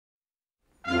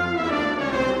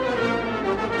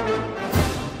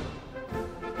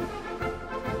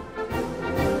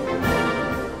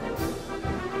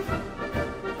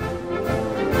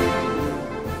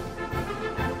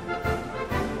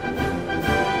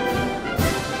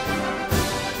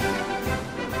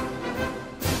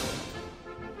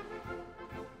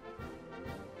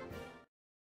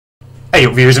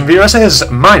up, viewers and viewresses?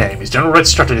 My name is General Red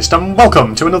Strategist, and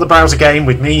welcome to another browser game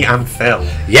with me and Phil.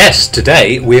 Yes,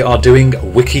 today we are doing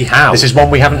Wikihow. This is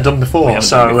one we haven't done before,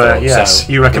 yes,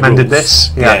 you recommended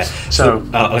this. Yeah. So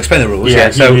I'll explain the rules. Yeah,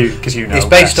 so because you know it's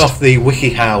based best. off the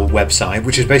Wikihow website,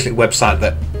 which is basically a website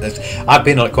that I've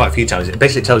been on it quite a few times. It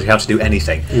basically tells you how to do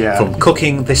anything, from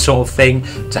cooking, this sort of thing,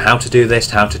 to how to do this,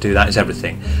 to how to do that. Is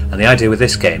everything. And the idea with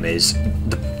this game is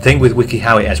the thing with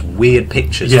Wikihow, it has weird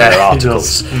pictures for their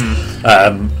articles.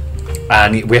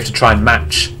 And we have to try and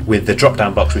match with the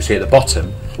drop-down box we see at the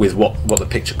bottom with what the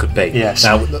picture could be. Yes.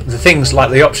 Now, the things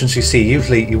like the options you see,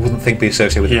 usually you wouldn't think be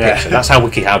associated with the picture. That's how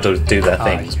Wikihow do their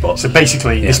things. But so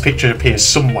basically, this picture appears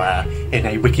somewhere in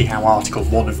a Wikihow article,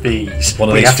 one of these. One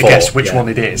of we these have to four, guess which one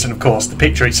it is, and of course, the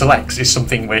picture it selects is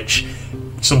something which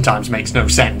sometimes makes no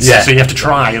sense. Yeah. So you have to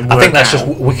try and work I think that's out.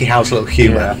 just Wikihow's little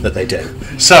humour that they do.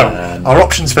 So our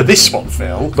options for this one,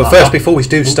 Phil. But first, before we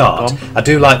do start, I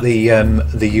do like the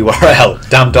URL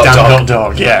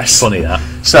damn.dog. Yes. Funny that.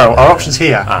 So our options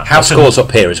here. How scores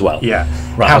up here as well. Yeah.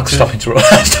 Right. Stop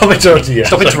interrupting you.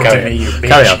 Stop interrupting me, you bitch.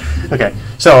 Carry on. Okay.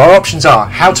 So our options are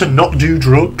how to not do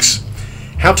drugs,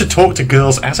 how to talk to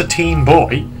girls as a teen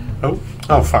boy.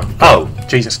 Oh fuck. Oh.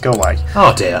 Jesus, go away.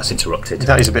 Oh dear, that's interrupted.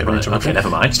 That is a bit of an interruption. Okay, never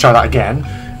mind. Let's try that again.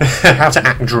 How to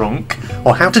act drunk,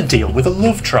 or how to deal with a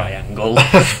love triangle.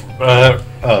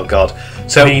 Oh god.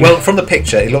 So, from the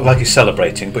picture, it looked like he's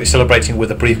celebrating, but he's celebrating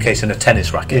with a briefcase and a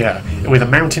tennis racket. Yeah, with a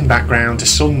mountain background, a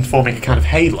sun forming a kind of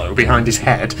halo behind his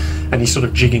head, and he's sort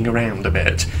of jigging around a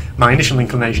bit. My initial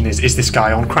inclination is this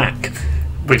guy on crack?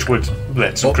 Which would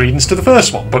let some credence to the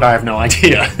first one, but I have no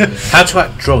idea. How to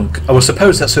act drunk? I will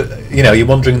suppose that's you're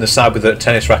wandering the side with a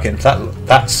tennis racket.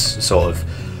 That's sort of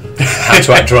how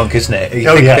to act drunk, isn't it?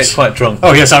 You think it's quite drunk.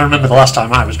 Oh yes, I remember the last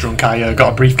time I was drunk. I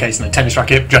got a briefcase and a tennis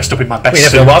racket, dressed up in my best You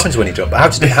never suit. know what happens when you're drunk. But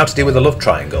how to deal with a love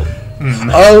triangle?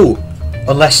 Oh,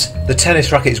 unless the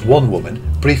tennis racket is one woman,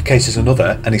 briefcase is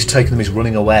another, and he's taking them. He's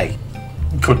running away.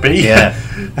 Could be. Yeah.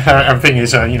 The thing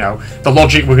is, the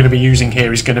logic we're going to be using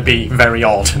here is going to be very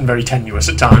odd and very tenuous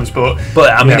at times, but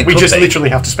I mean, we just literally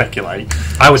have to speculate.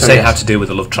 I would say how to deal with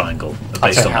a love triangle.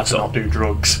 I'd say how to not do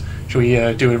drugs. Shall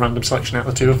we do a random selection out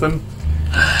of the two of them?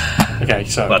 Okay,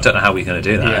 so... Well, I don't know how we're going to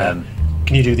do that. Yeah.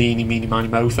 Can you do the eeny, meeny, miny,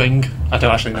 mo thing? I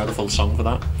don't actually know the full song for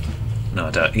that. No,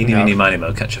 I don't. Eeny, meeny, miny,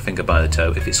 mo, catch a finger by the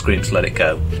toe. If it screams, let it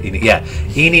go.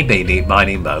 Eeny, meeny,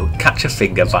 miny, mo, catch a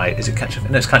finger by... Is it catch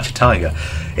a... No, it's catch a tiger.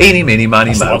 Eeny, meeny,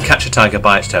 miny, mo, catch a tiger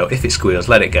by its toe. If it squeals,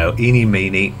 let it go. Eeny,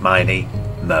 meeny, miny,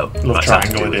 mo. Love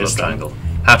triangle it is, triangle.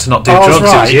 How to not do drugs,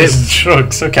 right. it was you.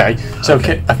 Drugs, okay. So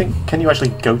I think, can you actually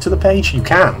go to the page? You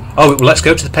can. Oh, well, let's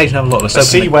go to the page and have a look. Let's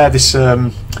see where this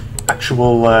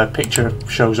actual picture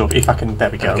shows up. If I can, there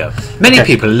we go. Many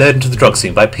people learn to the drug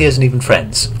scene by peers and even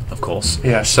friends, of course.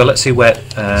 Yes. So let's see where...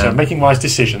 so making wise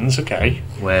decisions, okay.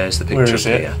 Where's the picture? Where is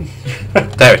it? Here?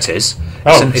 There it is.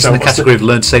 Oh, it's in the category of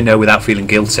learn to say no without feeling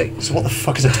guilty. So what the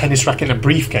fuck has a tennis racket and a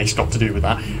briefcase got to do with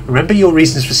that? Remember your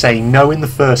reasons for saying no in the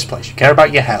first place. You care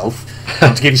about your health, you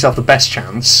want to give yourself the best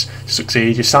chance to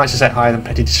succeed, your sights are set higher than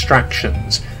petty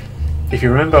distractions. If you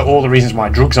remember all the reasons why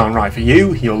drugs aren't right for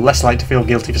you, you're less likely to feel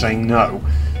guilty for saying no.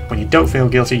 When you don't feel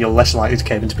guilty, you're less likely to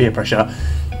cave into peer pressure.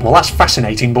 Well, that's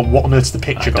fascinating, but what on earth's the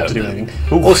picture got to do with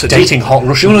anything? Ooh, also, dating hot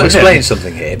Russian women. You want to explain women.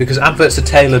 something here? Because adverts are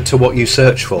tailored to what you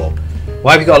search for.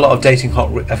 Why have you got a lot of dating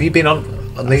hot... Have you been on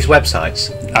these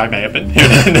websites? I may have been.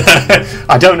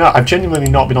 I don't know. I've genuinely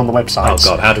not been on the websites.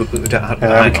 Oh, God. How do we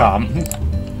can't.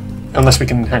 Unless we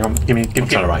can... Hang on. I'm trying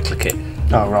to right-click it.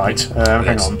 Oh, right.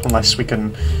 Hang on. Unless we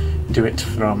can do it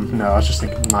from... No, I was just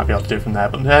thinking we might be able to do it from there,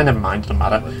 but never mind. Doesn't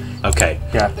matter. Okay.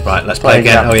 Yeah. Right, let's play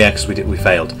again. Oh, yeah, because we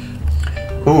failed.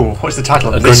 Ooh, what's the title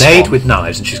of A this grenade one? with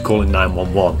knives, and she's calling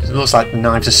 911. It looks like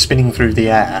knives are spinning through the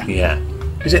air. Yeah.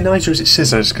 Is it knives or is it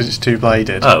scissors? Because it's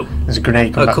two-bladed. Oh. There's a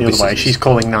grenade coming back the other way. Scissors. She's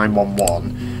calling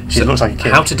 911. She looks like a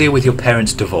kid. How to deal with your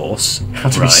parents' divorce. How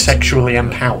to be sexually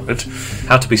empowered.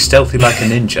 How to be stealthy like a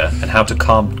ninja, and how to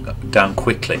calm down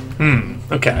quickly.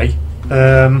 Okay.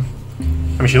 I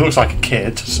mean, she looks like a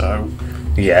kid, so...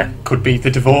 Yeah. Could be the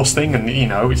divorce thing, and,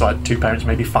 it's like two parents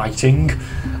maybe fighting.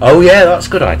 Oh, yeah, that's a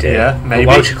good idea. Yeah, maybe. But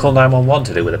why would she call 911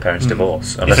 to do with her parents'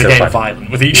 divorce? If they're getting violent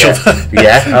with each other.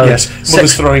 Yeah. Oh, yes.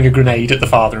 Mother's throwing a grenade at the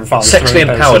father, and father's sexually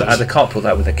throwing empowered. pencils. They can't put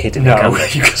that with a kid in No,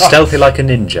 the you can't. Stealthy like a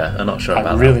ninja. I'm not sure about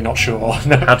that. I'm really not sure.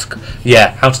 No. How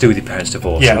to do with your parents'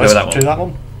 divorce. Yeah, let's do that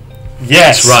one.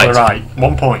 Yes, right. we're right.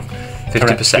 1 point.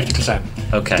 50%.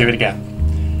 50%. Okay. Do it again.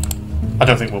 I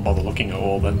don't think we'll bother looking at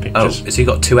all the pictures. Oh, has he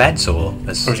got two heads or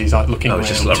is he like looking around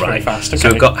just very fast? Okay.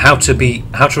 So we've got how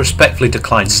to respectfully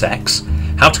decline sex,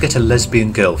 how to get a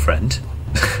lesbian girlfriend,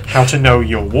 how to know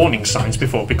your warning signs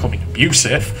before becoming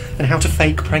abusive, and how to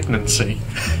fake pregnancy.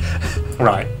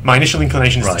 Right, my initial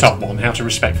inclination is the top one, how to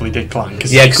respectfully decline,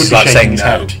 because he could be shaking his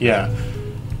head. Yeah.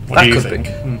 What do you think?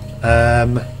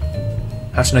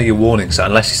 How to know your warning sign,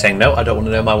 unless you're saying, no, I don't want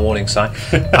to know my warning sign.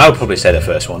 I would probably say the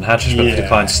first one, how to respectfully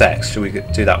decline sex. Should we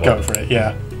do that one? Go for it,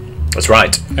 yeah. That's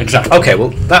right. Exactly. Okay, well,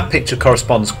 that picture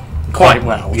corresponds quite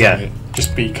well, doesn't it?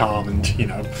 Just be calm and, you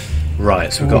know...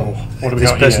 Right, so we've got what have we this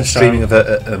got person here? dreaming of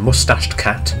a mustached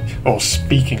cat. Or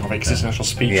speaking of it, because it's an actual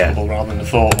speech bubble rather than a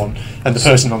thought one. And the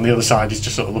person on the other side is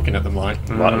just sort of looking at them like...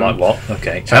 Like what?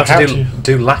 Okay. So how to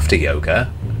do laughter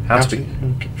yoga.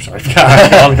 Sorry,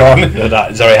 go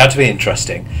on. Sorry, how to be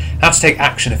interesting. How to take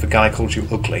action if a guy calls you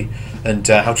ugly. And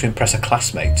how to impress a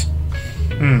classmate.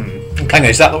 Hang on,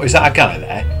 is that a guy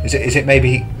there? Is it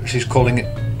maybe she's calling it...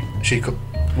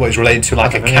 What is related to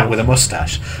like a cat with a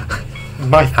moustache?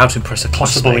 How to impress a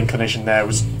classmate. Possible inclination there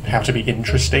was how to be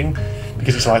interesting,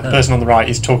 because it's like the person on the right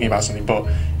is talking about something, but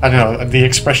I don't know, the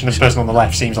expression of the person on the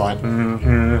left seems like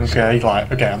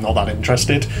okay, I'm not that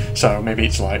interested. So maybe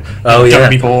it's like,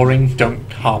 don't be boring,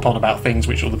 don't harp on about things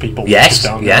which other people yes,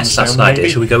 don't that's an idea.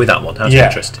 Should we go with that one? How to be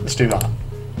interesting? Let's do that.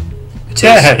 It is.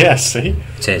 Yes, see?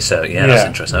 It is, so that's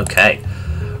interesting. Okay,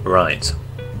 right.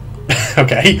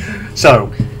 Okay,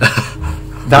 so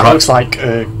that looks like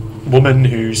a woman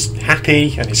who's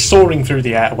happy and is soaring through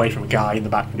the air away from a guy in the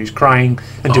background who's crying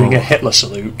and doing a Hitler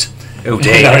salute. Oh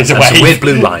dear, that's some weird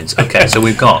blue lines. Okay, so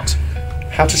we've got...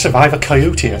 How to survive a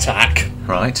coyote attack.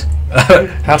 Right.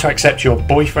 How to accept your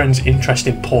boyfriend's interest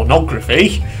in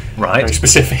pornography. Right. Very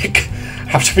specific.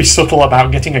 How to be subtle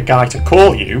about getting a guy to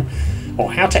call you.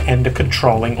 Or how to end a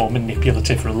controlling or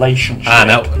manipulative relationship.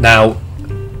 Now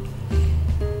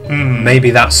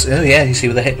maybe that's... Oh yeah, you see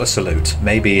with the Hitler salute.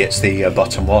 Maybe it's the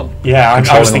bottom one. Yeah,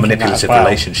 controlling I was thinking or manipulative that as well.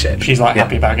 Relationship. She's like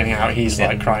happy about getting out. He's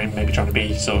like crying, maybe trying to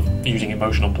be sort of using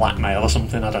emotional blackmail or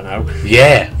something. I don't know.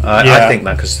 Yeah, I think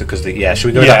that because should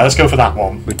we go? With let's go for that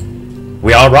one.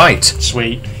 We are right.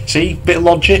 Sweet. See, bit of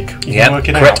logic. You can work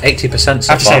it correct. out. 80%.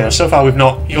 I have to say though, so far we've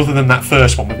not, other than that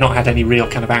first one, we've not had any real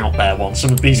kind of out there ones.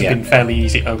 Some of these have been fairly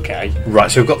easy. Okay. Right.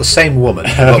 So we've got the same woman.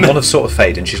 We've got one of sort of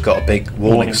fade, and she's got a big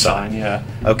warning sign. Yeah.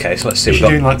 Okay. So let's see. Is she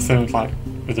doing like things like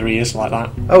with her ears like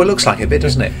that? Oh, it looks like it a bit,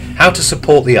 doesn't it? How to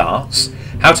support the arts.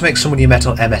 How to make someone you met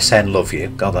on MSN love you.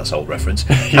 God, that's old reference.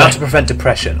 How to prevent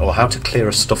depression, or how to clear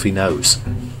a stuffy nose.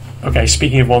 Okay,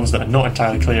 speaking of ones that are not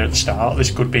entirely clear at the start, this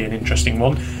could be an interesting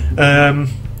one.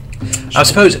 I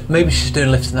suppose maybe she's doing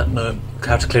lifting that note.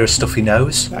 How to clear a stuffy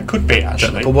nose. That could be,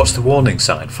 actually. But what's the warning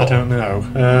sign for? I don't know.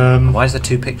 Why is there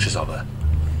two pictures of her?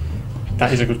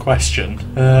 That is a good question.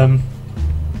 I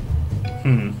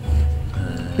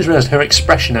just realised her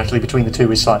expression actually between the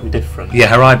two is slightly different. Yeah,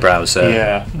 her eyebrows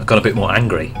have got a bit more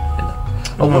angry.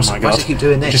 Oh my God. Why does it keep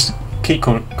doing this? Just keep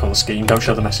colour scheme, don't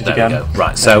show the message there again. We go.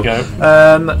 Right, so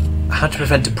how to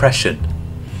prevent depression.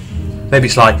 Maybe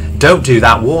it's like, don't do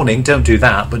that, warning, don't do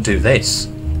that, but do this.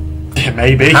 Yeah,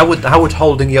 maybe. How would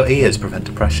holding your ears prevent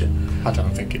depression? I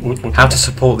don't think it would. How to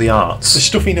support the arts. The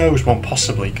stuffy nose one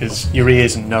possibly, because your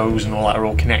ears and nose and all that are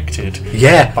all connected.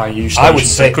 Yeah. By use. I would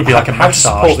say it could be like a how to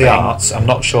massage support the thing. arts. I'm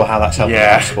not sure how that's helping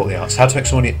how to support the arts. How to make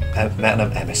someone met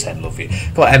on MSN love you.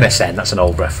 But MSN, that's an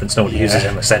old reference. No one uses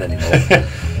MSN anymore.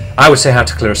 I would say how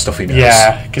to clear a stuffy nose.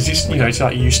 Yeah, because it's it's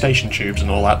like you use station tubes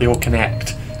and all that. They all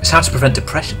connect. It's how to prevent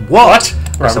depression. What?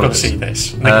 Right, we've got to see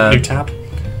this. Make a new tab.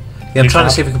 Yeah, I'm trying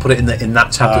to see if we can put it in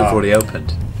that tab that we've already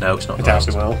opened. No, it's not. I doubt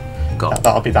we will.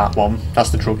 That'll be that one. That's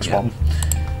the drugs one.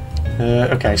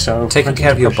 Okay, so taking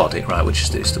care of your body, right? Which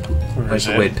is it's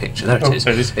a weird picture. There it is.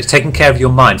 So it's taking care of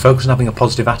your mind. Focus on having a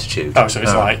positive attitude. Oh, so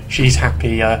it's like she's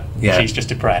happy. She's just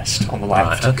depressed on the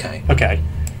left. Right, okay. Okay.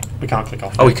 We can't click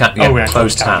off. Oh, we can't. Yeah, we're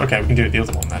close tab. Okay, we can do it the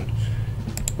other one then.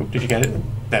 Did you get it?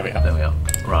 There we are. There we are.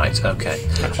 Right. Okay.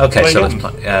 Okay. So let's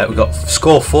play. We got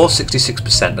score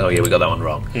 466%. Oh yeah, we got that one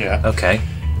wrong. Yeah. Okay.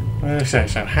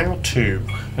 So how to?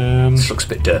 This looks a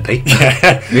bit derpy.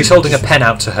 Yeah. He's holding a pen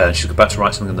out to her, and she's about to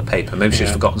write something on the paper. Maybe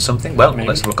she's forgotten something. Well,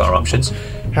 let's look at our options.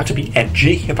 How to be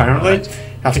edgy, apparently. Right.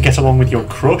 How to get along with your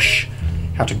crush.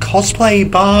 How to cosplay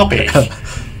Barbie.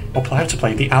 Or how to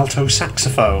play the alto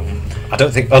saxophone. I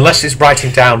don't think, unless it's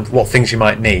writing down what things you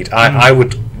might need. I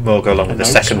would more go along with the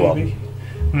second one.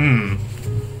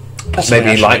 Maybe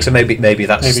he likes her. Maybe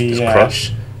that's his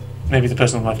crush. Maybe the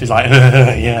person on the left is like,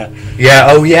 yeah. Yeah,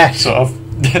 oh yeah. Sort of.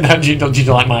 do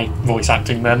you like my voice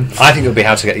acting then? I think it would be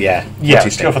how to get, Yeah,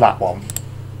 let's go for that one.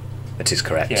 It is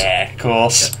correct. Yeah, of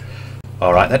course. Yeah.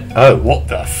 Alright then. Oh. What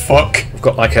the fuck? We've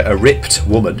got like a ripped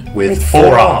woman with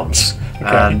four arms. Okay.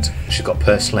 And she's got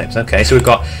pursed lips. Okay, so we've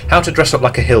got how to dress up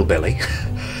like a hillbilly.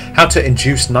 How to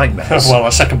induce nightmares. Well,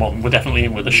 a second one, we're definitely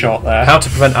in with a shot there. How to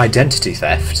prevent identity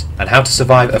theft, and how to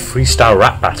survive a freestyle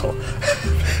rap battle.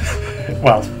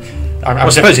 Well, I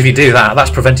suppose if you do that, that's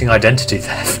preventing identity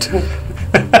theft.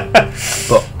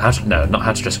 But not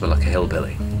how to dress up like a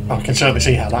hillbilly. I can certainly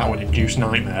see how that would induce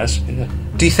nightmares. Yeah.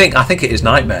 Do you think? I think it is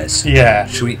nightmares. Yeah.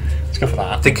 Should we? Let's go for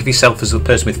that. Think of yourself as a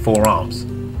person with 4 arms.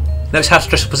 No, it's how to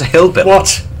dress up as a hillbilly.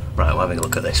 What? Right, we're having a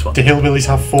look at this one. Do hillbillies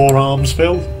have 4 arms,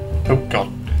 Phil? Oh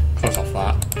God, close off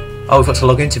that. Oh, we've got to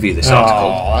log interview this article.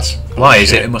 That's why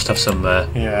is it? It must have some.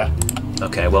 Yeah.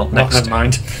 Okay, well, next. Never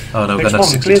mind. Oh no, we're next going to one,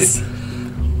 62. please.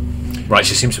 Right,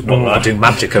 she seems to be doing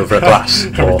magic over a glass.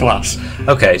 Over a glass.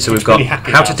 Okay, so we've got really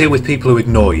happy how to about deal with people who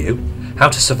ignore you, how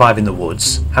to survive in the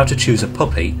woods, how to choose a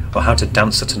puppy, or how to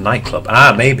dance at a nightclub.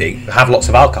 Maybe have lots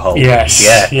of alcohol.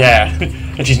 Yes. Yeah.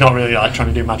 And she's not really like trying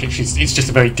to do magic. It's just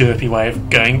a very derpy way of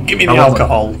going. Give me the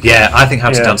alcohol. Yeah, I think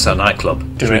how to dance at a nightclub.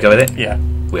 Should we go with it? Yeah.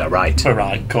 We are right. We're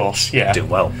right, of course. Yeah. Doing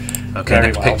well. Okay, Very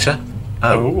next well. picture.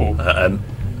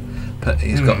 But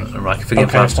he's got right.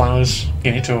 Forget flowers.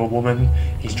 Giving it to a woman.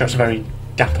 He's dressed very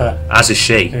dapper. As is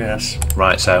she. Yes.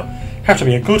 Right. So. How to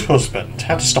be a good husband.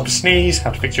 How to stop a sneeze.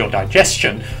 How to fix your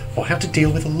digestion. Or how to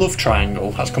deal with a love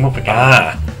triangle. That's come up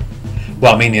again.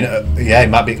 Well, I mean, it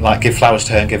might be like give flowers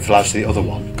to her and give flowers to the other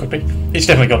one. Could be. It's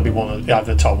definitely got to be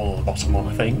either the top one or the bottom one,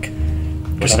 I think.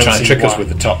 He's trying to trick us with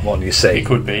the top one, you see. It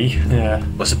could be, yeah.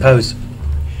 I suppose.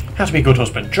 How to be a good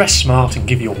husband. Dress smart and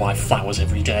give your wife flowers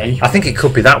every day. I think it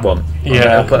could be that one.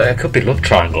 Yeah. But it could be love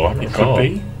triangle. It could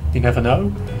be. You never know.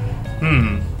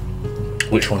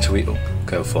 Which one do we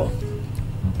go for?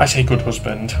 I say good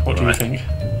husband. What do you think?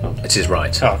 Oh. It is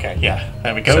right. Oh, okay, yeah.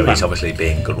 There we go. So he's obviously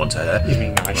being a good one to her. He's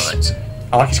being nice. Right.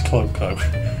 I like his cloak, though.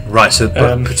 Right, so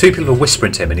two people are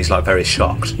whispering to him and he's like very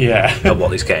shocked at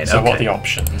what he's getting. So what are the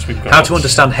options we've got? How to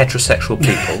understand heterosexual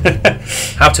people,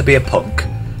 how to be a punk,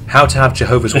 how to have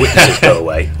Jehovah's Witnesses go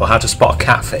away, or how to spot a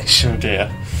catfish. Oh dear.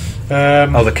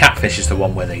 The catfish is the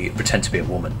one where they pretend to be a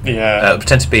woman. Yeah.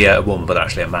 Pretend to be a woman but they're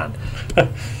actually a man.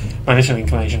 My initial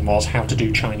inclination was how to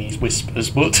do Chinese whispers,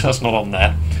 but that's not on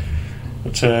there.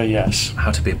 But yes.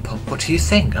 How to be a punk? What do you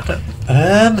think? I don't.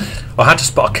 Or how to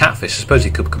spot a catfish? I suppose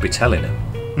he could be telling him.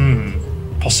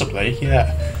 Possibly.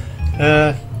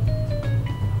 Yeah.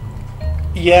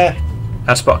 Yeah.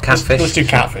 How to spot a catfish? Let's do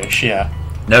catfish. Yeah.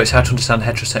 No, it's how to understand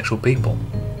heterosexual people.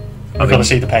 I've got to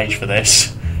see the page for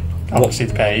this. I want to see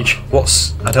the page.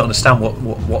 I don't understand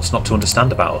what's not to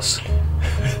understand about us.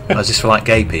 Is this for like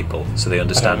gay people so they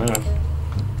understand? I don't know.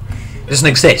 It doesn't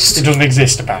exist. It doesn't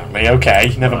exist apparently.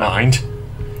 Okay, never mind.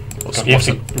 You have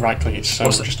to right click it so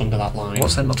just under that line.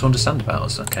 What's there not to understand about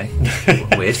us? Okay.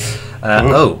 Weird.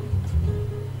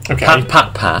 Okay.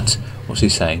 Pat. What's he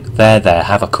saying? There,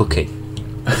 have a cookie.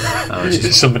 Is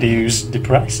it somebody who's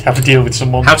depressed? How to deal with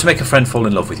someone? How to make a friend fall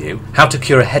in love with you. How to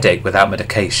cure a headache without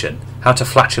medication. How to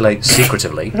flatulate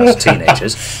secretively as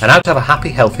teenagers. And how to have a happy,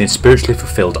 healthy and spiritually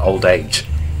fulfilled old age.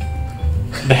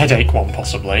 The headache one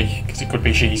possibly, because it could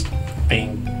be she's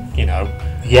being,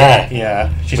 Yeah.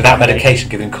 She's without medication,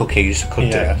 giving cookies could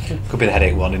Yeah. do. Could be the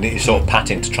headache one, and it's sort of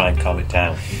patting to try and calm it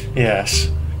down. Yes.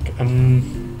 How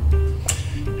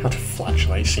to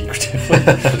flatulate secretively.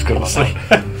 That's good one.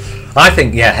 I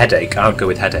think headache. I would go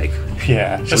with headache.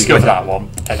 Yeah, let's go for that one.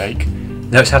 Headache.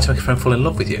 No, it's how to make a friend fall in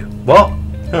love with you. What?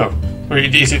 Oh,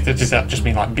 does that just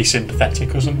mean like be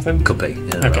sympathetic or something? Could be.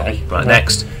 Yeah, okay. Right.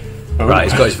 Next. Oh. Right.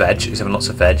 He's got his veg. He's having lots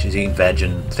of veg. He's eating veg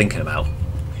and thinking about.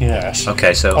 Yes.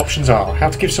 Okay. So options are how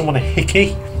to give someone a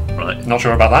hickey. Right. Not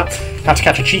sure about that. How to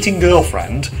catch a cheating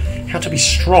girlfriend. How to be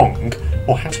strong.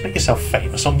 Or how to make yourself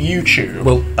famous on YouTube.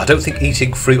 Well, I don't think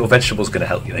eating fruit or vegetables is going to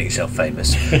help you make yourself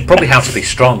famous. Probably how to be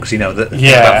strong, because about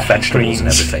vegetables greens, and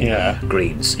everything. Yeah.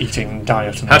 Greens. Eating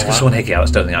diet and how all to give someone hickey out,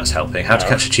 I don't think that's helping. How to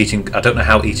catch a cheating... I don't know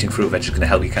how eating fruit or veg is going to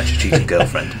help you catch a cheating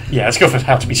girlfriend. Yeah, let's go for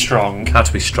how to be strong. How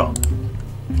to be strong.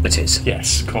 It is.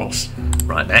 Yes, of course.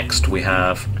 Right, next we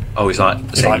have... Oh, he's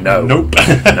saying no. Nope.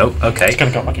 Nope, okay.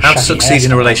 How to succeed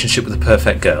in a relationship with a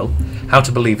perfect girl. How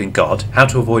to believe in God. How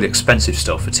to avoid expensive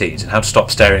stuff for teens. And how to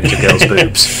stop staring into girls'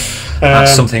 boobs.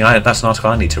 That's something. That's an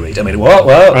article I need to read. I mean, what?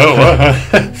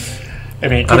 I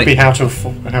mean, it could be how to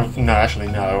afford... No, actually,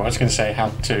 no. I was going to say how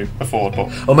to afford, but...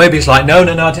 Or maybe it's like, no,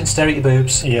 I didn't stare at your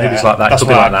boobs. Yeah, maybe it's like that. That's could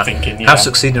be what like I'm that. thinking, yeah. How to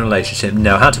succeed in a relationship.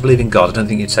 No. How to believe in God. I don't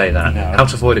think you'd say that. No. How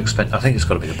to avoid expense. I think it's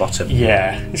got to be the bottom.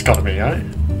 Yeah, it's got to be, right?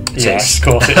 Yes, of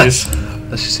course it is.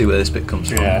 Let's just see where this bit comes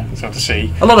from. Yeah, let's have to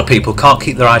see. A lot of people can't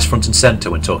keep their eyes front and centre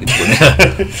when talking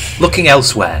to women. Looking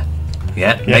elsewhere.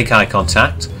 Yeah, make eye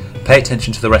contact. Pay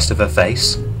attention to the rest of her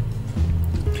face.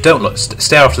 Don't look.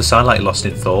 Stare off to the side like you're lost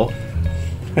in thought.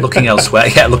 Looking elsewhere.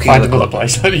 Yeah, looking Find at the another clock.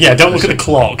 place. Yeah, don't look at the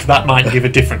clock. That might give a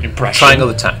different impression. Trying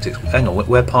other tactics. Hang on,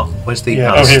 where's the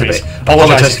Yeah. answer Here it is. bit?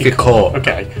 Apologise if you're caught.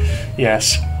 Okay.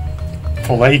 Yes.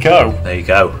 Well, there you go. There you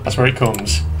go. That's where it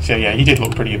comes. So yeah, he did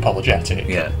look pretty apologetic.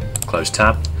 Yeah. Close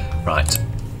tab. Right.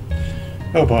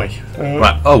 Oh boy.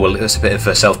 Right. Oh well, there's a bit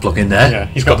of self-plugging there. Yeah,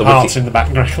 he's got the hearts in the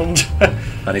background.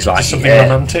 And he's like, something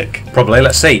romantic. Probably.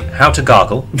 Let's see. How to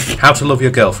gargle. How to love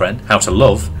your girlfriend. How to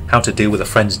love. How to deal with a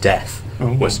friend's death.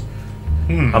 Was.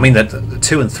 I mean, the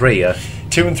 2 and 3 are.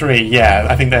 2 and 3. Yeah,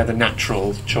 I think they're the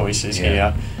natural choices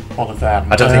here. One of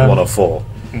them. I don't think 1 or 4.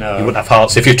 No. You wouldn't have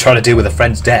hearts if you're trying to deal with a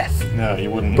friend's death. No,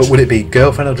 you wouldn't. But would it be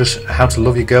girlfriend or just how to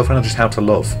love your girlfriend or just how to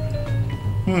love?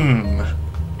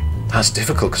 That's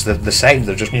difficult because they're the same.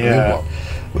 They're just what?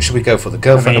 What should we go for? The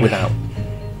girlfriend or without?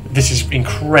 This is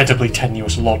incredibly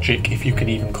tenuous logic, if you can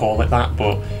even call it that.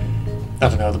 But I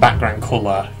don't know. The background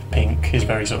colour, pink, is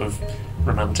very sort of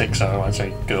romantic. So I'd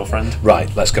say girlfriend.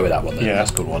 Right. Let's go with that one then. Yeah,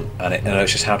 that's a good one. And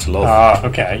it's just how to love. Ah,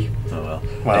 okay. Oh well.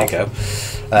 There you go.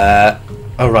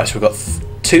 Oh right. So we've got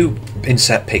 2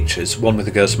 inset pictures. One with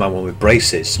the girl smiling, one with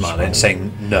braces smiling, and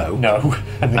saying no. No.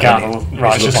 And the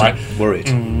guy is just like worried.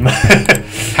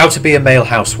 How to be a male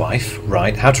housewife,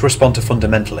 right? How to respond to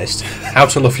fundamentalists. How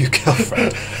to love your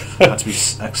girlfriend. How to be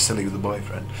silly with a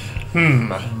boyfriend.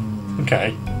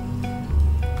 Okay.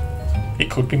 It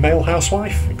could be male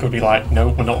housewife. It could be like, no,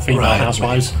 we're not female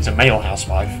housewives. It's a male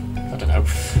housewife. I don't know.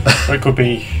 Or it could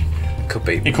be.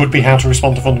 It could be how to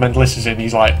respond to fundamentalists, and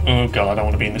he's like, oh god, I don't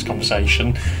want to be in this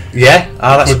conversation. Yeah,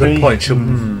 that's a good point. Should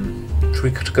we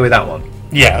go with that one?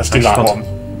 Yeah, let's do that one.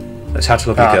 That's how to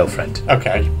love your girlfriend.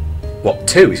 Okay. What,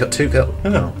 2? He's got 2 girls.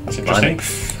 Oh, that's interesting.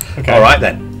 Okay. Alright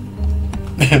then.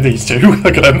 These 2,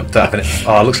 look at them.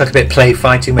 Oh, looks like a bit play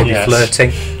fighting, maybe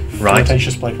flirting. Right.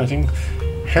 Flirtatious play fighting.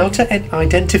 How to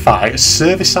identify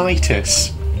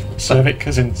cervicitis. Cervic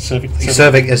as in cervic.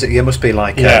 Cervic as it must be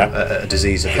like a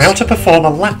disease. Of how to perform a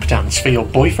lap dance for your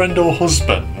boyfriend or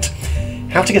husband.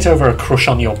 How to get over a crush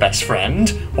on your best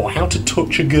friend, or how to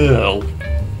touch a girl.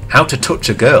 How to touch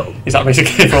a girl? Is that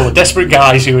basically for all the desperate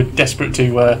guys who are desperate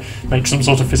to make some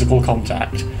sort of physical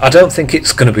contact? I don't think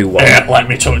it's going to be 1. Let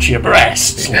me touch your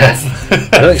breasts, love.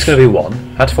 I don't think it's going to be 1.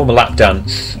 How to perform a lap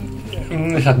dance? Not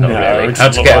really. How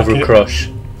to get over a crush?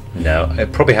 No,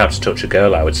 probably how to touch a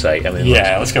girl, I would say. I mean,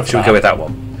 let's go for that. Should we go with that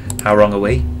one? How wrong are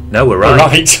we? No, we're right. We're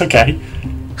right, okay.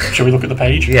 Shall we look at the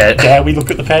page? Yeah. Dare we look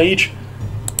at the page?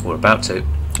 We're about to.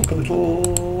 Look a little...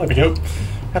 There we go.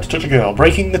 How to touch a girl.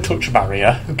 Breaking the touch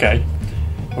barrier. Okay.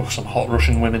 Oh, some hot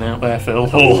Russian women out there, Phil.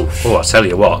 Oh, I tell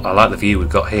you what, I like the view we've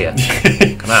got here.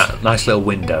 Come out, nice little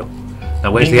window.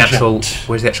 Now, where's the actual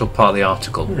part of the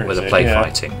article where they're play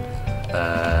fighting?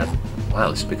 Wow,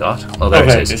 this is a big article. Oh, there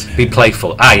it is. Be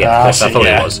playful. Ah, yeah, of course, I thought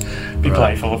it was. Be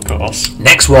playful, of course.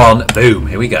 Next one, boom,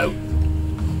 here we go.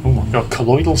 Oh my god,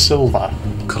 colloidal silver.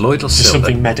 Colloidal silver.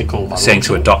 Something medical. Saying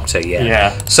to a doctor,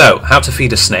 yeah. So, how to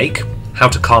feed a snake, how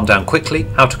to calm down quickly,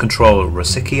 how to control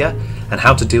rosacea, and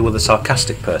how to deal with a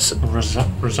sarcastic person.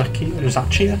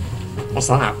 Rosacea? What's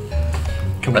that?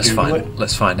 Can we Google it?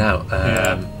 Let's find out.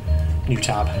 New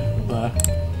tab there.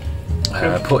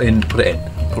 Put it in. Put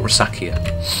rosacea.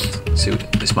 See,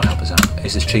 this might help us out.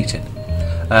 Is this cheating?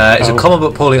 It's a common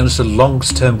but poorly understood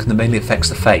long-term condition that mainly affects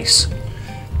the face.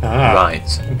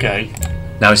 Right. Okay.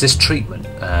 Now, is this treatment?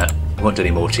 We won't do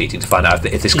any more cheating to find out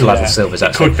if this colloidal silver is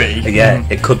actually. It could be. Yeah,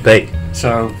 it could be.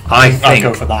 So I think I'd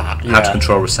go for that. How to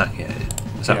control rosacea.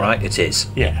 Is that right? It is.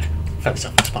 Yeah. Very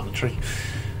self-explanatory.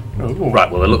 Right,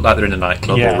 well, they look like they're in a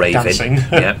nightclub or raving. Dancing.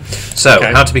 Yeah. So,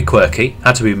 how to be quirky,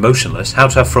 how to be emotionless, how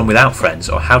to have fun without friends,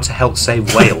 or how to help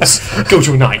save whales. Go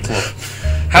to a nightclub.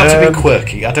 How to be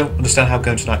quirky. I don't understand how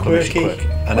going to a nightclub makes you quirky.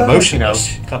 And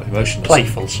emotionless. You can't be emotionless.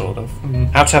 Playful, sort of.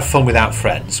 How to have fun without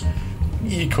friends.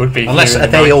 You could be. Unless are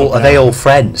they all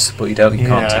friends? But you can't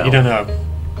tell. You don't know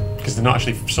because they're not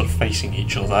actually sort of facing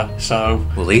each other. So.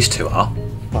 Well, these 2 are.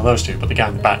 Well, those 2, but the guy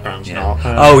in the background's not.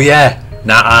 Oh yeah.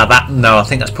 No, I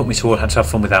think that's put me toward how to have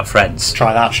fun without friends.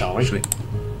 Try that, shall we?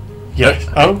 Yeah.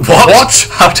 What?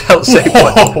 How to help save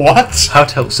whales? What? How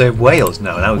to help save whales?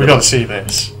 No, now we've got to see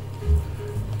this.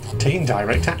 Taking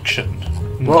direct action.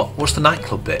 What's the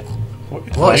nightclub bit?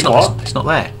 What? It's not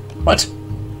there.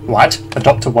 What?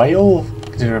 Adopt a whale?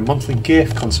 Consider a monthly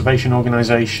gift. Conservation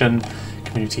organisation.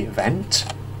 Community event.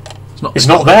 It's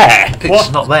not there.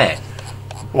 It's not there.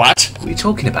 What? What are you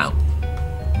talking about?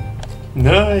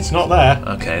 No, it's not there.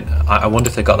 Okay, I wonder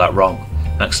if they got that wrong.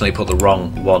 Accidentally put the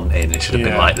wrong one in. It should have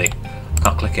been like the.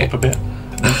 Can't click it. Up a bit.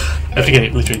 You have to get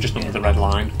it literally just under the red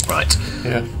line. Right.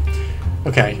 Yeah.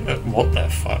 Okay. What the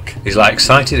fuck? He's like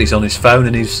excited. He's on his phone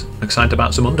and he's excited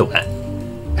about some underwear.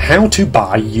 How to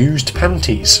buy used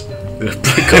panties.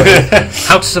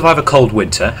 How to survive a cold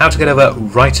winter. How to get over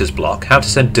writer's block. How to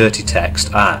send dirty text.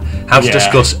 How to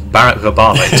discuss Barack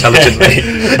Obama intelligently.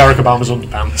 Barack Obama's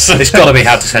underpants. It's got to be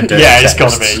how to send dirty text. Yeah,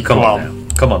 it's got to be. Come on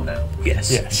now. Come on now.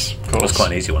 Yes. Yes, of course. That's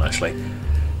quite an easy one, actually.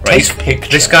 Right. Take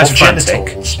picture This guy's of frantic.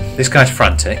 genitals. This guy's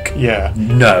frantic. Yeah.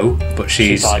 No, but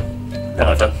she's like,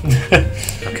 whatever.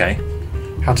 Okay.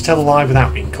 How to tell a lie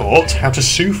without being caught. How to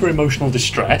sue for emotional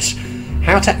distress.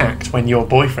 How to act when your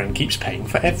boyfriend keeps paying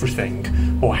for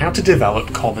everything. Or how to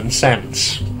develop common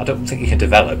sense. I don't think you can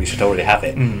develop. You should already have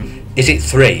it. Is it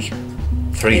 3?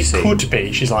 3 It C. could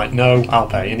be. She's like, no, I'll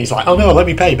pay. And he's like, oh no, let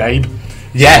me pay, babe.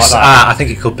 Yes, Like that. I think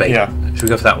it could be. Yeah. Should we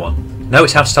go for that one? No,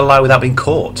 it's how to tell a lie without being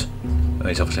caught. Oh,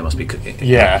 it obviously must be.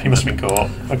 Yeah, he must have been caught.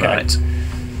 Okay. Right.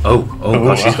 Oh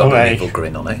God, she's got an hey. evil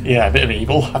grin on it. Yeah, a bit of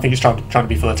evil. I think it's trying to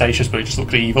be flirtatious, but it just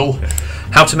looks evil.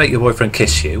 How to make your boyfriend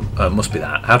kiss you. Must be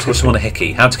that. How to give someone a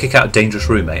hickey. How to kick out a dangerous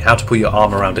roommate. How to put your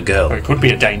arm around a girl. Or it could be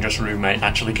a dangerous roommate,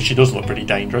 actually, because she does look pretty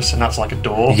dangerous, and that's like a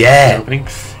door. Yeah. Opening.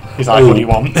 He's like, what do you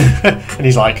want? And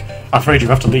he's like, I'm afraid you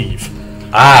have to leave.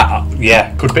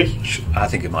 Yeah. Could be. I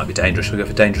think it might be dangerous. Should we go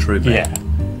for dangerous roommate? Yeah.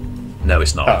 No,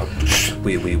 it's not. Oh.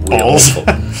 We are Balls.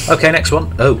 awful. Okay, next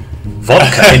one. Oh,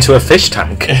 vodka into a fish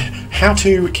tank. How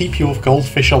to keep your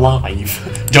goldfish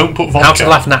alive. Don't put vodka. How to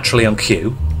laugh naturally on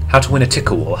cue. How to win a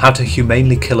tickle war. How to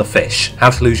humanely kill a fish. How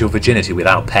to lose your virginity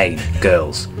without pain.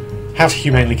 Girls. How to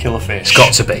humanely kill a fish. It's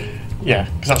got to be. Yeah,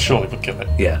 because that surely would kill it.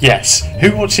 Yeah. Yes.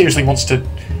 Who seriously wants to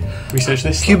research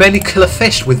this? Humanely kill a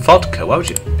fish with vodka. Why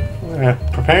would you?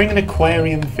 Preparing an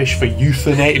aquarium fish for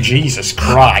euthanasia. Jesus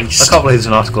Christ. I can't believe there's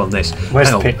an article on this. Where's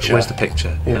Hang the on, picture? Where's the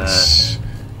picture? It's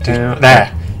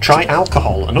there. Try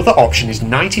alcohol. Another option is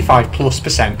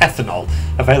 95+% ethanol.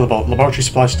 Available at laboratory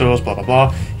supply stores, blah blah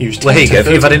blah. Use 10 Well, here you to go. If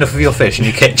 30 you've had enough of your fish in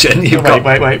your kitchen, you've got...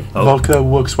 Wait. Oh. Vodka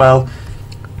works well.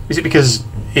 Is it because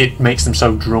it makes them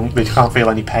so drunk they can't feel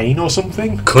any pain or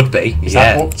something? Could be, Is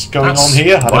yeah. that what's going on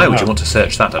here? I Why don't would know. you want to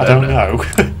search that? I don't know.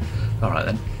 All right,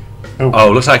 then. Oh.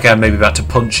 Oh, looks like I'm maybe about to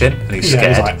punch him, and he's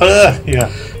Yeah, scared. he's like, yeah.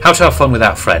 How to have fun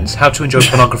without friends. How to enjoy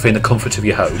pornography in the comfort of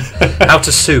your home. How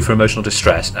to sue for emotional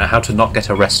distress. And how to not get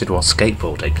arrested while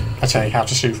skateboarding. I tell you how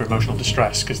to sue for emotional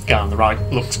distress, because the guy on the right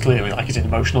looks clearly like he's in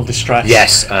emotional distress.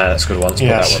 Yes, that's a good one. Let's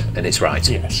Yes. put that one. And it's right.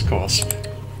 Yes, of course.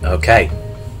 Okay.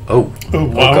 Oh.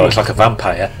 Ooh, Oh, God, it's like a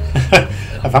vampire.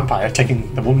 A vampire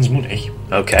taking the woman's money.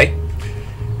 Okay.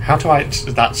 How to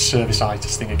that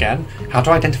service-itis thing again. How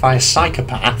to identify a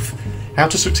psychopath. How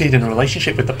to succeed in a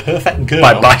relationship with the perfect girl.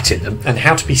 By biting them. And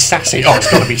how to be sassy. Oh, it's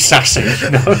got to be sassy.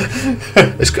 No.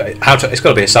 It's got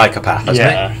to be a psychopath, hasn't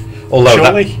Yeah. it? Although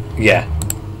Surely? Yeah.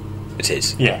 It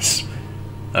is. Yes.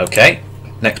 Okay.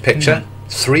 Next picture.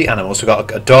 3 animals. We've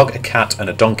got a dog, a cat, and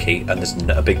a donkey, and there's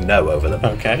a big no over them.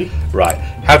 Okay. Right.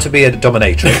 How to be a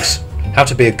dominatrix. How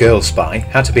to be a girl spy.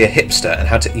 How to be a hipster, and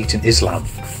how to eat in Islam.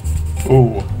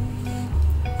 Ooh.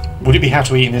 Would it be how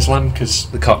to eat in Islam? Because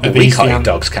We can't eat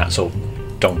dogs, cats, or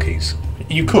donkeys.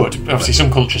 You could. Obviously,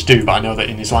 some cultures do, but I know that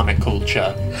in Islamic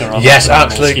culture there are Yes,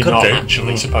 lots of absolutely, animals you're could not do.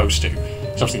 actually supposed to.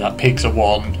 So obviously, that pigs are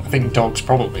one. I think dogs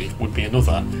probably would be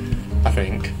another. I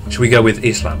think. Should we go with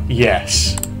Islam?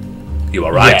 Yes. You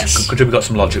are right. Yes. Good job we got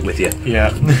some logic with you.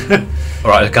 Yeah. All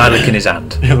right, a guy licking his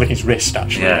hand. Like his wrist,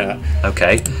 actually. Yeah.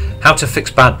 Okay. How to fix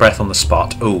bad breath on the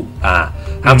spot. Ooh.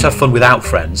 How to have fun without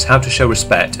friends. How to show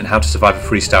respect, and how to survive a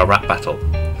freestyle rap battle.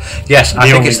 Yes, I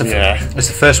think it's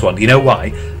the first one. You know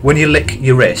why? When you lick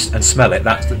your wrist and smell it,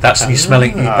 that's you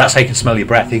smelling. That's how you can smell your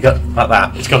breath. You got like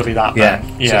that. It's got to be that. Yeah.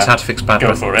 Then. So it's how to fix bad Go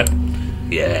breath. for it.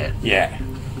 Yeah. Yeah.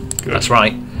 Good. That's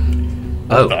right.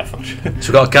 Oh, so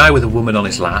we've got a guy with a woman on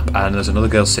his lap, and there's another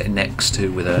girl sitting next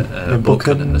to with a book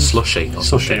and a slushie.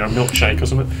 Slushie or a milkshake or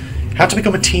something. How to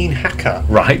become a teen hacker.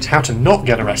 Right. How to not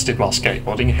get arrested while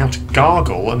skateboarding. How to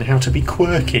gargle and how to be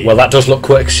quirky. Well, that does look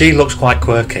quirky. She looks quite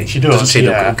quirky. She does, Doesn't she?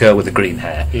 yeah. The girl with the green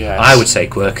hair. Yes. I would say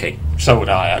quirky. So would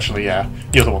I, actually, yeah.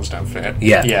 The other ones don't fit.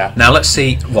 Yeah. Yeah. Now let's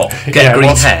see what. Get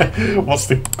green hair. What's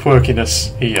the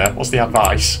quirkiness here? What's the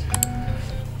advice?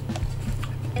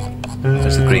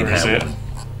 There's the green where is hair it? one.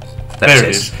 There it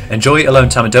is. Enjoy alone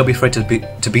time and don't be afraid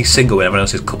to be single when everyone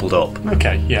else is coupled up.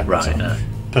 Okay, yeah. Right. So,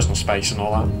 personal space and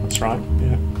all that. That's right.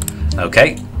 Yeah.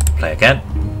 Okay. Play again.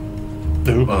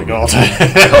 Oh my god.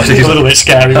 God, a little bit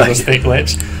scary with those thick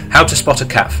lips. How to spot a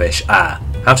catfish. How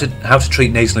to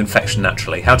treat nasal infection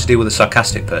naturally. How to deal with a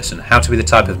sarcastic person. How to be the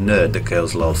type of nerd that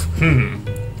girls love.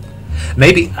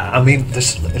 Maybe, I mean,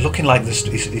 looking like this,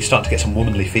 he's starting to get some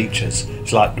womanly features.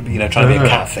 It's like, trying to be a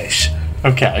catfish.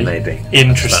 Okay. Maybe.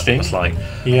 Interesting. That's like,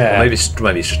 yeah. Or maybe it's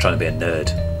just trying to be a nerd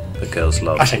that girls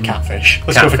love. I say catfish.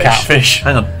 Let's go for catfish.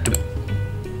 Hang on.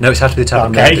 No, it's had to be the type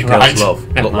of name that girls love.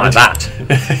 Never Look like mind.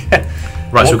 that.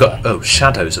 Right, so we've got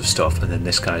shadows of stuff, and then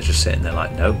this guy's just sitting there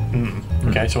like, no.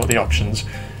 Okay, so what are the options?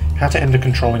 How to end a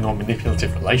controlling or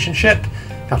manipulative relationship,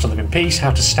 how to live in peace,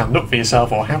 how to stand up for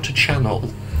yourself, or how to channel.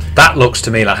 That looks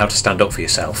to me like how to stand up for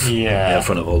yourself. Yeah. In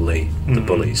front of all the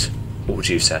bullies. What would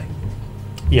you say?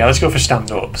 Yeah, let's go for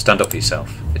stand up. Stand up for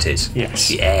yourself. It is. Yes.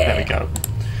 Yeah. There we go.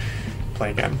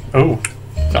 Play again. Oh.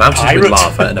 Mountains with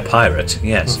lava and a pirate.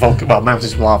 Yes. Well,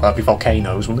 mountains with lava, that'd be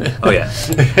volcanoes, wouldn't it? Oh yeah.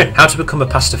 How to become a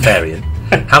pastafarian.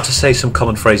 How to say some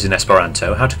common phrases in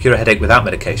Esperanto. How to cure a headache without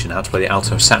medication. How to play the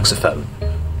alto saxophone.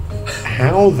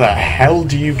 How the hell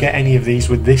do you get any of these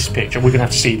with this picture? We're going to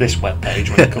have to see this webpage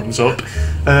when it comes up.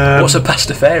 What's a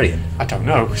pastafarian? I don't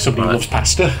know. Somebody who loves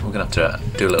pasta. We're going to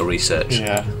have to do a little research.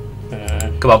 Yeah.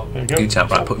 Come on. You tap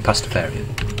right. Put in pastafarian.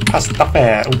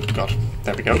 Pastafarian. Oh god.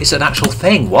 There we go. It's an actual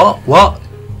thing. What?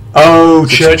 Oh,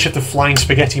 Church of the Flying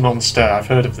Spaghetti Monster. I've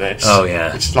heard of this. Oh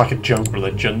yeah. It's like a joke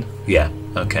religion. Yeah.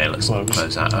 Okay. Let's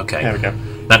close that. Okay. There we go.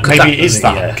 Now, maybe it is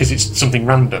that because it's something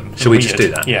random. Should we just do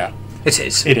that? Yeah. It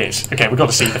is. It is. Okay, we've got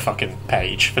to see the fucking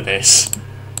page for this.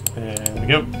 There we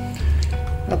go.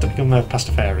 How to become a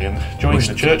pastafarian. Join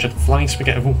the Church of the Flying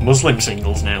Spaghetti. Oh, Muslim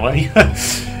singles now, eh?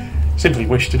 Simply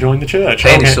wish to join the church.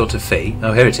 Pay any sort of fee.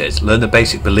 Oh, here it is. Learn the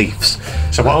basic beliefs.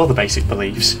 So what are the basic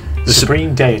beliefs? The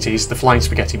supreme deity is the Flying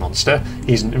Spaghetti Monster.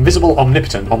 He's an invisible,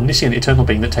 omnipotent, omniscient, eternal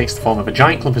being that takes the form of a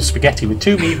giant clump of spaghetti with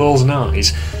 2 meatballs and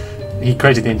eyes. He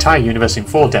created the entire universe in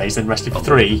 4 days, then rested for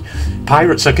 3.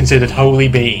 Pirates are considered holy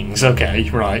beings. Okay,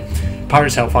 right.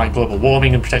 Pirates help fight global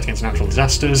warming and protect against natural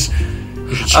disasters.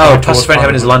 Pastafarian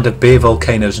Heaven is a land of beer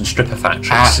volcanoes and stripper factories.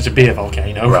 Ah, it's a beer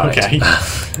volcano. Right. Okay.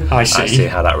 I see. I see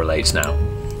how that relates now.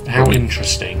 How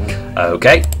interesting.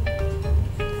 Okay.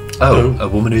 Oh, a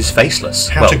woman who's faceless.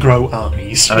 How to grow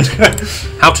eyes.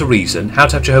 How to reason. How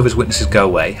to have Jehovah's Witnesses go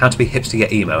away. How to be hipster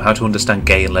yet emo. How to understand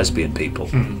gay and lesbian people.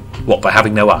 What, by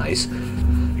having no eyes?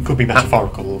 It could be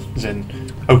metaphorical, as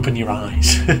in open your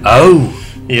eyes. Oh!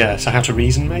 Yeah, so how to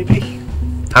reason, maybe?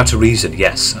 How to reason,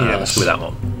 yes. Let's go with that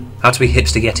one. How to be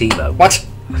hipster yet emo. What?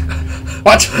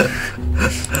 What?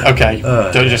 Okay.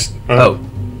 Don't just.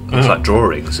 Looks like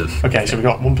drawings of. Okay, so we've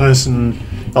got one person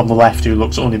on the left who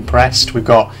looks unimpressed. We've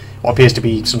got what appears to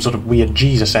be some sort of weird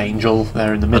Jesus angel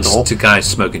there in the middle. That's 2 guys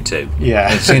smoking too.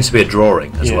 Yeah. It seems to be a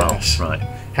drawing as well. Right.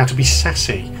 How to be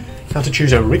sassy. How to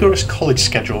choose a rigorous college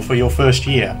schedule for your first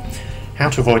year. How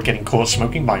to avoid getting caught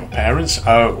smoking by your parents.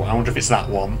 Oh, I wonder if it's that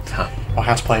one. Or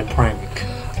how to play a prank.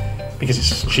 Because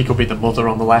she could be the mother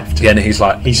on the left. Yeah, and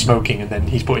he's smoking, and then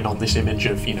he's putting on this image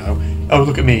of, oh,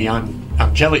 look at me, I'm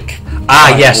angelic.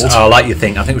 Yes, I like your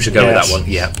thing. I think we should go with that one.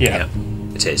 Yeah.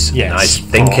 It is. Yes, nice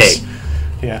thinking.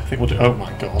 Yeah, I think we'll do. Oh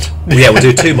my god. Yeah, we'll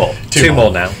do 2 more. two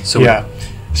more now. So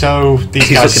So these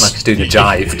he's guys, looking like he's doing a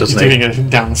jive, doesn't he? He's doing a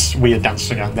dance, weird dance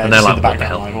again. There, and they're like, in the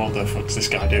background, like, what the fuck's this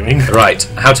guy doing? Right.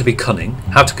 How to be cunning.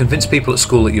 How to convince people at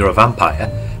school that you're a vampire.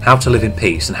 How to live in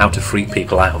peace, and how to freak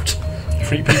people out.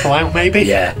 Freak people out, maybe?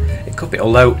 Yeah, it could be.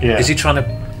 Although, is he trying to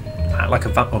act like a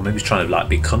vampire? Or maybe he's trying to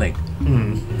be cunning.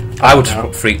 I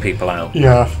would freak people out.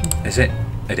 Yeah. Is it?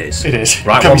 It is. It is.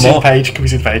 Right, Can one more. Can we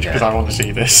see the page? Because I want to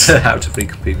see this. How to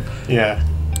freak people. Yeah.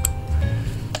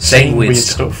 Saying weird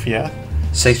stuff, yeah.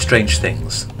 Say strange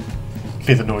things.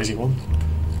 Be the noisy one.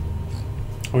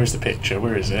 Where's the picture?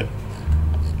 Where is it?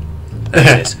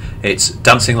 There it is. It's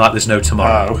dancing like there's no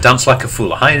tomorrow. Oh. Dance like a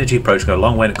fool. A high energy approach go a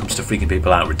long way when it comes to freaking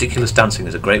people out. Ridiculous dancing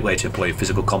is a great way to employ your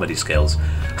physical comedy skills.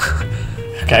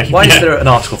 Okay. Why is there an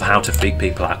article for how to freak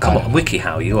people out? Come on,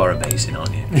 Wikihow, you are amazing,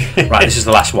 aren't you? Right, this is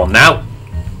the last one now.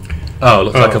 Oh, it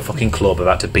looks like a fucking club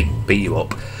about to beat you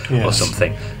up or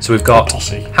something. So we've got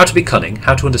how to be cunning,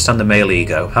 how to understand the male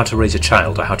ego, how to raise a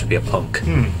child, or how to be a punk.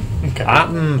 Okay.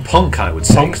 Punk, I would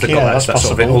say. Punk, they've got that's that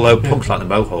sort of it, although punk's like the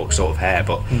mohawk sort of hair,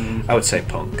 but I would say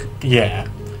punk. Yeah.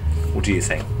 What do you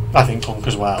think? I think punk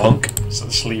as well. Punk? So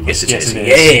the sleeveless. Yes, it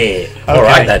is. Yeah. Okay.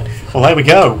 Alright then. Well, there we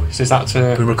go. So is that...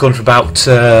 We've been recording for about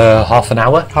half an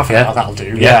hour. Half an hour, that'll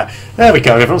do. Yeah. There we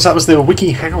go, everyone. So that was the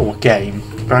Wikihow game.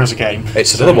 Browser game.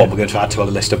 It's another one we're going to add to our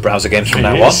list of browser games from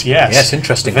now on. Yes. Yes,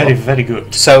 interesting. Very, very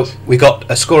good. So we got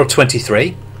a score of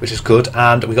 23, which is good,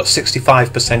 and we got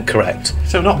 65% correct.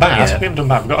 So not bad. Yeah. We haven't done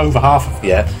bad. We've got over half of them.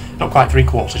 Yeah. Not quite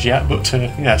 3/4 yet, but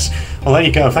yes. Well, there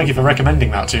you go. Thank you for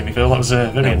recommending that to me, Phil. That was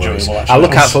very enjoyable. Actually. I'll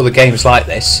look out for other games like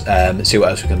this and see what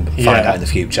else we can find out in the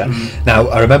future. Now,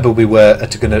 I remember we were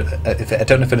going to... I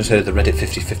don't know if anyone's heard of the Reddit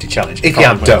 50/50 challenge. If you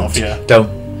have,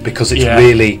 don't, because it's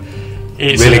really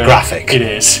graphic. It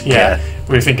is, yeah.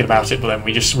 We were thinking about it, but then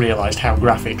we just realised how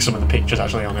graphic some of the pictures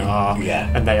actually on it are.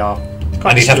 Yeah. And they are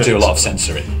And you'd have to do a lot of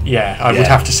censoring. Yeah, I would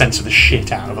have to censor the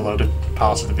shit out of a load of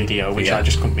parts of the video, which I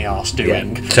just couldn't be arsed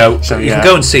doing. So you can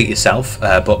go and see it yourself,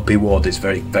 but be warned, it's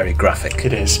very, very graphic.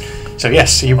 It is. So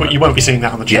yes, you won't be seeing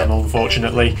that on the channel,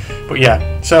 unfortunately. But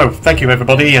yeah, so thank you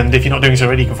everybody, and if you're not doing so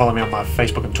already, you can follow me on my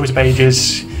Facebook and Twitter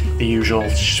pages. The usual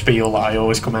spiel that I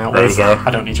always come out with. I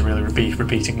don't need to really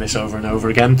repeating this over and over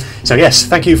again. So yes,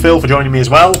 thank you Phil for joining me as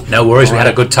well. No worries, we had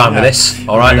a good time with this.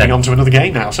 Alright then. Moving on to another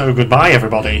game now, so goodbye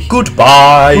everybody.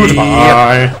 Goodbye!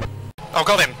 Goodbye! Oh,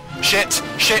 got him! Shit!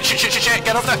 Shit, shit, shit, shit, shit!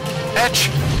 Get off the edge!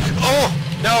 Oh!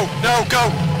 No, no, go!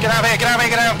 Get out of here, get out of here,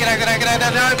 get out, get out, get out, get out,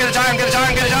 get out, get a time, get a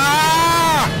time, get a time!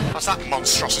 Ah! That's that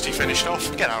monstrosity finished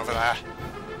off. Get over there.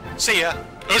 See ya.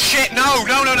 Oh shit, no,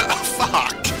 no, no, no! Oh,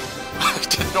 fuck! I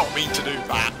did not mean to do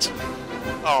that.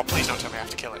 Oh, please don't tell me I have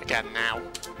to kill it again now.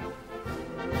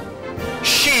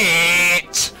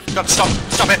 Shit! Got to stop,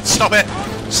 stop it, stop it,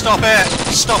 stop it,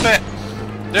 stop it!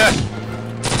 Yeah.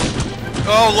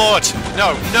 Oh lord,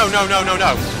 no, no, no, no, no,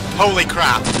 no. Holy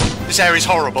crap, this area's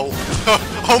horrible.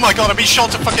 Oh my god, I'm being shot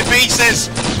to fucking pieces!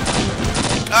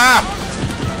 Ah!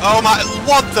 Oh my,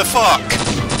 what the fuck?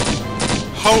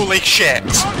 Holy shit.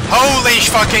 Holy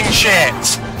fucking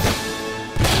shit!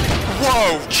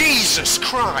 Whoa, Jesus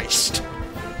Christ!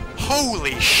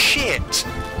 Holy shit!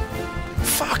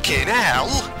 Fucking hell!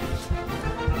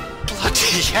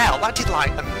 Bloody hell, that did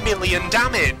like 1,000,000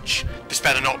 damage! This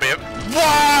better not be a...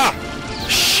 Whoa!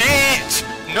 Shit!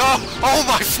 No! Oh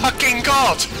my fucking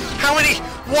god! How many...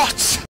 What?